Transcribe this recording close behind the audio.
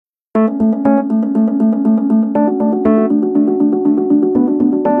Hi,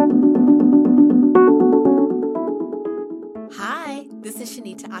 this is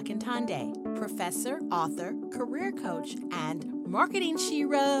Shanita Akintande, professor, author, career coach, and marketing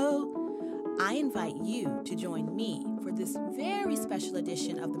shiro. I invite you to join me for this very special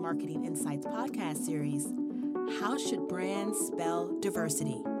edition of the Marketing Insights podcast series, How Should Brands Spell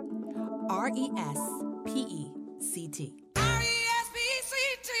Diversity? RESPECT.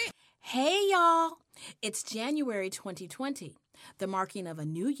 Hey, y'all. It's January 2020, the marking of a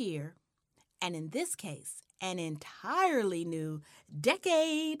new year, and in this case, an entirely new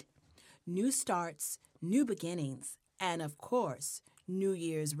decade. New starts, new beginnings, and of course, New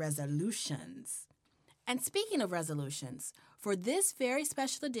Year's resolutions. And speaking of resolutions, for this very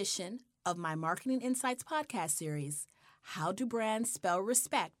special edition of my Marketing Insights podcast series, How Do Brands Spell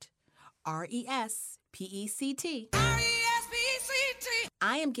Respect? RESPECT.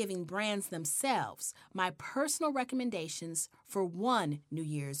 I am giving brands themselves my personal recommendations for one New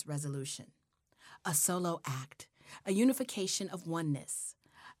Year's resolution. A solo act, a unification of oneness,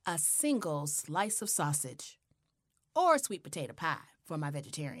 a single slice of sausage, or sweet potato pie for my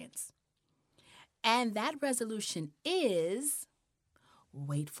vegetarians. And that resolution is,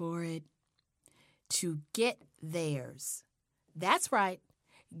 wait for it, to get theirs. That's right,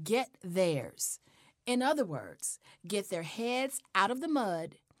 get theirs. In other words, get their heads out of the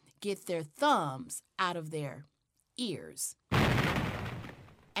mud, get their thumbs out of their ears,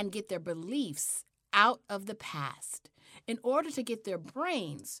 and get their beliefs out of the past in order to get their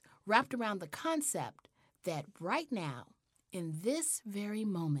brains wrapped around the concept that right now, in this very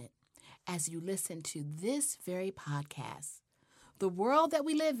moment, as you listen to this very podcast, the world that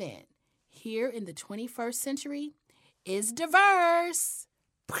we live in here in the 21st century is diverse.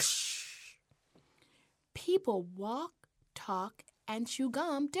 People walk, talk, and chew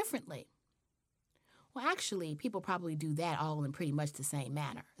gum differently. Well, actually, people probably do that all in pretty much the same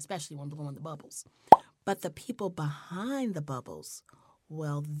manner, especially when blowing the bubbles. But the people behind the bubbles,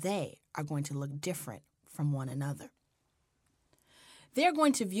 well, they are going to look different from one another. They're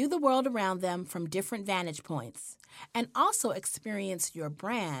going to view the world around them from different vantage points and also experience your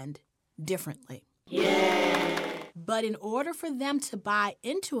brand differently. Yeah. But in order for them to buy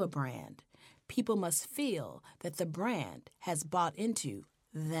into a brand, people must feel that the brand has bought into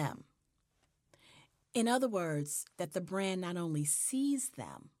them. In other words, that the brand not only sees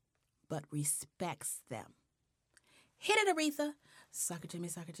them, but respects them. Hit it, Aretha. Sock it to me,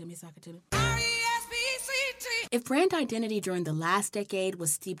 sock it to me, sock it to me. RESPECT. If brand identity during the last decade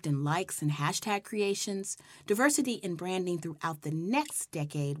was steeped in likes and hashtag creations, diversity in branding throughout the next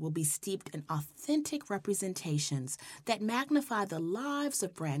decade will be steeped in authentic representations that magnify the lives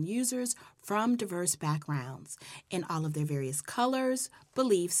of brand users from diverse backgrounds in all of their various colors,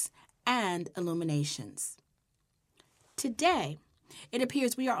 beliefs, and illuminations. Today, it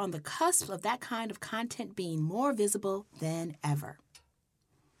appears we are on the cusp of that kind of content being more visible than ever.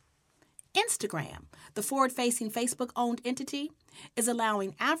 Instagram, the forward-facing Facebook-owned entity, is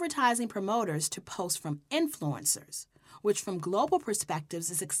allowing advertising promoters to post from influencers, which from global perspectives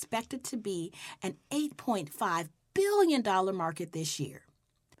is expected to be an $8.5 billion market this year.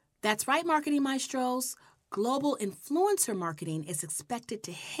 That's right, marketing maestros. Global influencer marketing is expected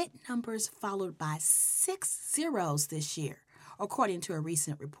to hit numbers followed by 6 zeros this year, according to a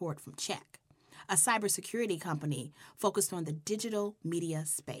recent report from Check, a cybersecurity company focused on the digital media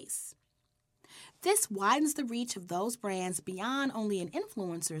space. This widens the reach of those brands beyond only an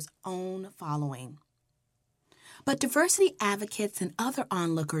influencer's own following. But diversity advocates and other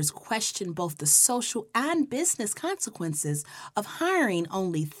onlookers question both the social and business consequences of hiring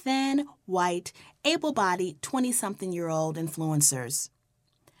only thin, white, able-bodied 20-something-year-old influencers.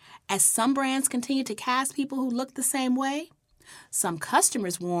 As some brands continue to cast people who look the same way, some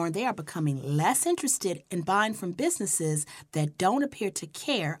customers warn they are becoming less interested in buying from businesses that don't appear to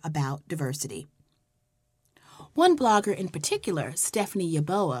care about diversity. One blogger in particular, Stephanie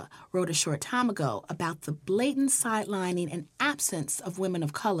Yeboah, wrote a short time ago about the blatant sidelining and absence of women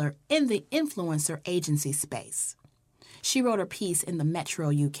of color in the influencer agency space. She wrote her piece in the Metro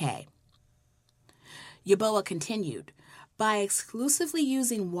UK. Yeboah continued, by exclusively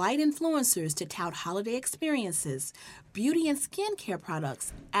using white influencers to tout holiday experiences, beauty and skincare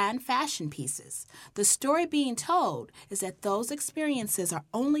products, and fashion pieces, the story being told is that those experiences are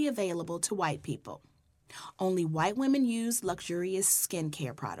only available to white people. Only white women use luxurious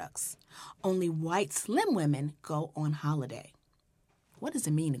skincare products. Only white slim women go on holiday. What does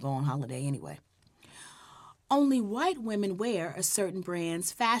it mean to go on holiday anyway? Only white women wear a certain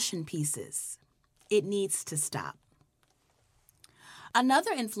brand's fashion pieces. It needs to stop.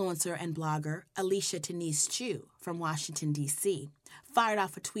 Another influencer and blogger, Alicia Denise Chu from Washington, D.C., fired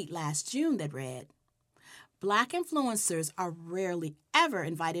off a tweet last June that read, "Black influencers are rarely ever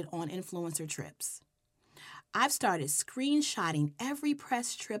invited on influencer trips. I've started screenshotting every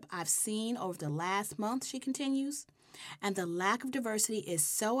press trip I've seen over the last month," she continues, "and the lack of diversity is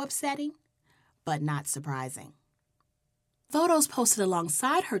so upsetting, but not surprising." Photos posted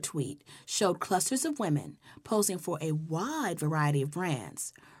alongside her tweet showed clusters of women posing for a wide variety of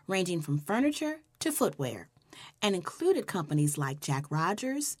brands, ranging from furniture to footwear, and included companies like Jack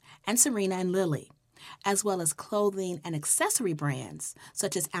Rogers and Serena and Lily, as well as clothing and accessory brands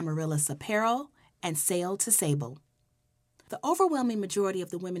such as Amaryllis Apparel and Sail to Sable. The overwhelming majority of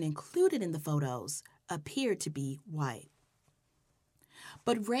the women included in the photos appeared to be white.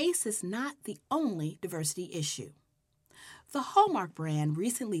 But race is not the only diversity issue. The Hallmark brand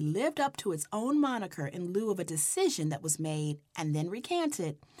recently lived up to its own moniker in lieu of a decision that was made and then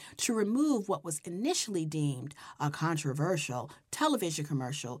recanted to remove what was initially deemed a controversial television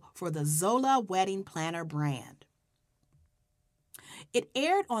commercial for the Zola Wedding Planner brand. It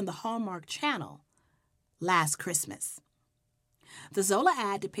aired on the Hallmark Channel last Christmas. The Zola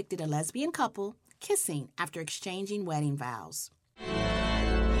ad depicted a lesbian couple kissing after exchanging wedding vows.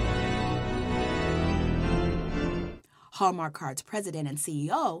 Hallmark Card's president and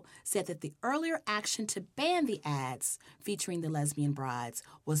CEO said that the earlier action to ban the ads featuring the lesbian brides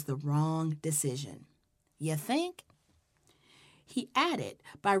was the wrong decision. You think? He added,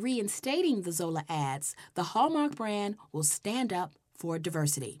 by reinstating the Zola ads, the Hallmark brand will stand up for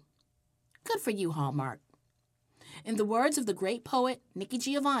diversity. Good for you, Hallmark. In the words of the great poet Nikki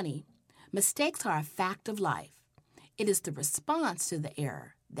Giovanni, mistakes are a fact of life. It is the response to the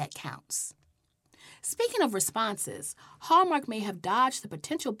error that counts. Speaking of responses, Hallmark may have dodged the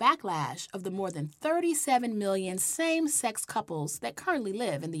potential backlash of the more than 37 million same-sex couples that currently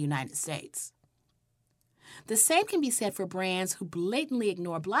live in the United States. The same can be said for brands who blatantly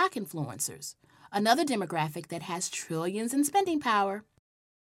ignore Black influencers, another demographic that has trillions in spending power.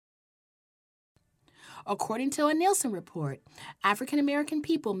 According to a Nielsen report, African American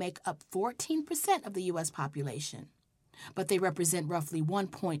people make up 14% of the U.S. population, but they represent roughly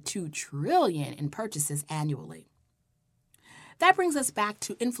 $1.2 trillion in purchases annually. That brings us back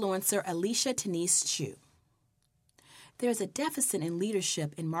to influencer Alicia Denise Chu. There's a deficit in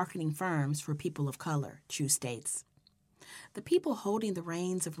leadership in marketing firms for people of color, Chu states. The people holding the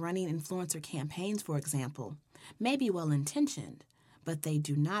reins of running influencer campaigns, for example, may be well-intentioned, but they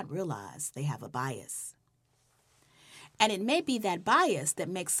do not realize they have a bias. And it may be that bias that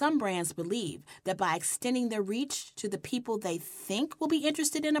makes some brands believe that by extending their reach to the people they think will be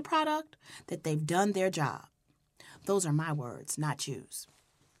interested in a product, that they've done their job. Those are my words, not Chu's.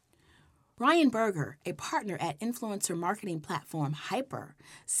 Ryan Berger, a partner at influencer marketing platform Hyper,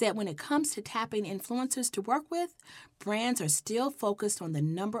 said when it comes to tapping influencers to work with, brands are still focused on the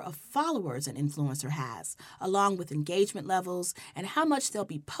number of followers an influencer has, along with engagement levels and how much they'll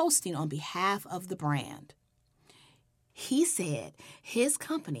be posting on behalf of the brand. He said his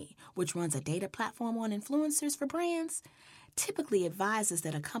company, which runs a data platform on influencers for brands, typically advises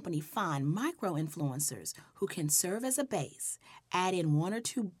that a company find micro-influencers who can serve as a base, add in one or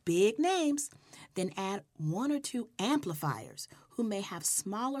two big names, then add one or two amplifiers who may have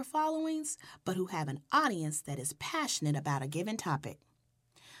smaller followings but who have an audience that is passionate about a given topic.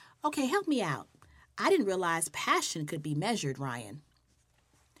 Okay, help me out. I didn't realize passion could be measured, Ryan.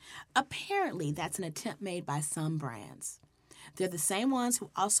 Apparently, that's an attempt made by some brands. They're the same ones who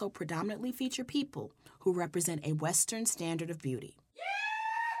also predominantly feature people who represent a Western standard of beauty.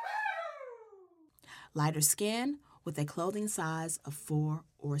 Lighter skin with a clothing size of 4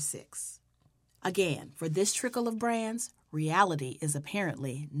 or 6. Again, for this trickle of brands, reality is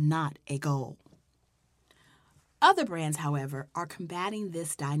apparently not a goal. Other brands, however, are combating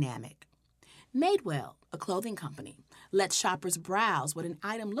this dynamic. Madewell, a clothing company, lets shoppers browse what an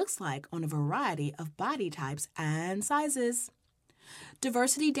item looks like on a variety of body types and sizes.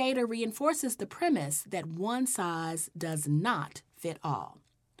 Diversity data reinforces the premise that one size does not fit all.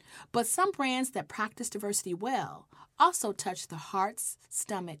 But some brands that practice diversity well also touch the hearts,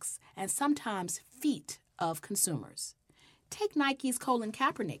 stomachs, and sometimes feet of consumers. Take Nike's Colin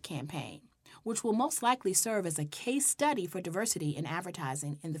Kaepernick campaign, which will most likely serve as a case study for diversity in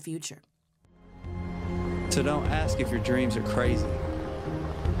advertising in the future. So don't ask if your dreams are crazy.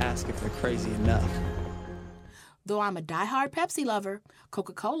 Ask if they're crazy enough. Though I'm a diehard Pepsi lover,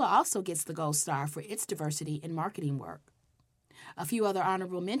 Coca-Cola also gets the gold star for its diversity in marketing work. A few other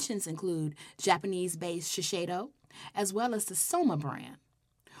honorable mentions include Japanese-based Shiseido, as well as the Soma brand.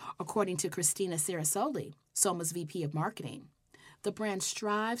 According to Christina Sarasoli, Soma's VP of Marketing, The brand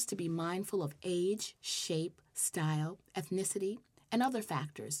strives to be mindful of age, shape, style, ethnicity, and other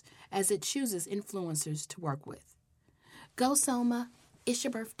factors as it chooses influencers to work with. Go Soma, it's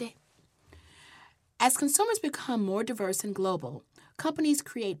your birthday. As consumers become more diverse and global, companies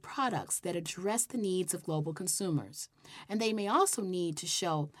create products that address the needs of global consumers, and they may also need to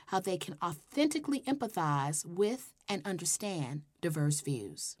show how they can authentically empathize with and understand diverse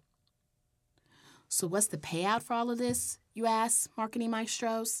views. So what's the payout for all of this, you ask, marketing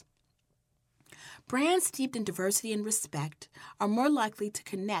maestros? Brands steeped in diversity and respect are more likely to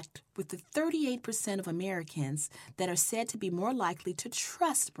connect with the 38% of Americans that are said to be more likely to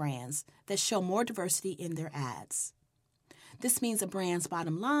trust brands that show more diversity in their ads. This means a brand's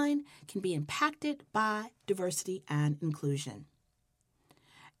bottom line can be impacted by diversity and inclusion.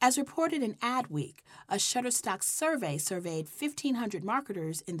 As reported in Adweek, a Shutterstock survey surveyed 1,500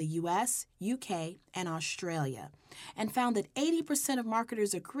 marketers in the U.S., UK, and Australia, and found that 80% of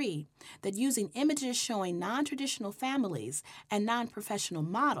marketers agree that using images showing non-traditional families and non-professional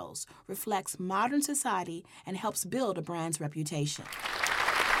models reflects modern society and helps build a brand's reputation.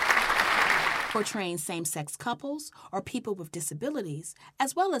 Portraying same-sex couples or people with disabilities,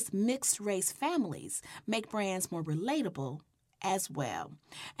 as well as mixed-race families, make brands more relatable as well,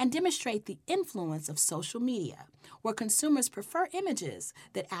 and demonstrate the influence of social media, where consumers prefer images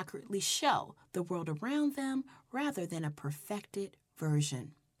that accurately show the world around them rather than a perfected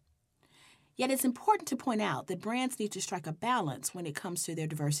version. Yet it's important to point out that brands need to strike a balance when it comes to their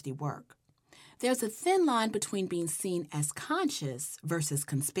diversity work. There's a thin line between being seen as conscious versus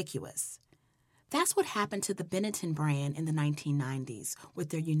conspicuous. That's what happened to the Benetton brand in the 1990s with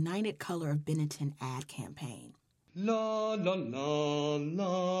their United Color of Benetton ad campaign. La la la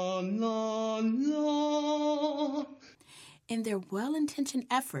la la la. In their well-intentioned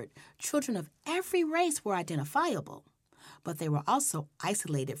effort, children of every race were identifiable, but they were also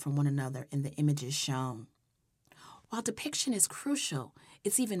isolated from one another in the images shown. While depiction is crucial,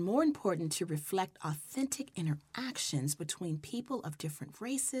 it's even more important to reflect authentic interactions between people of different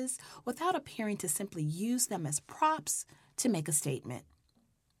races without appearing to simply use them as props to make a statement.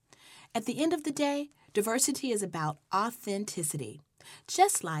 At the end of the day, diversity is about authenticity,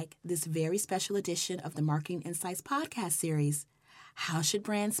 just like this very special edition of the Marketing Insights podcast series. How should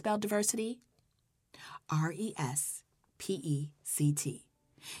brands spell diversity? R-E-S-P-E-C-T.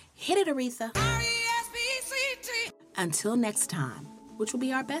 Hit it, Aretha. R-E-S-P-E-C-T. Until next time, which will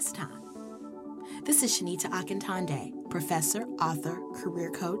be our best time. This is Shanita Akintande, professor, author, career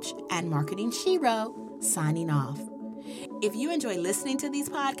coach, and marketing shiro, signing off. If you enjoy listening to these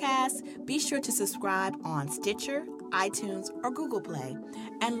podcasts, be sure to subscribe on Stitcher, iTunes, or Google Play,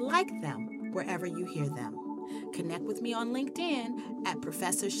 and like them wherever you hear them. Connect with me on LinkedIn at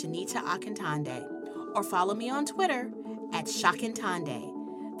Professor Shanita Akintande, or follow me on Twitter at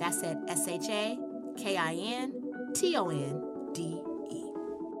Shakintande. That's at SHAKINTONDE.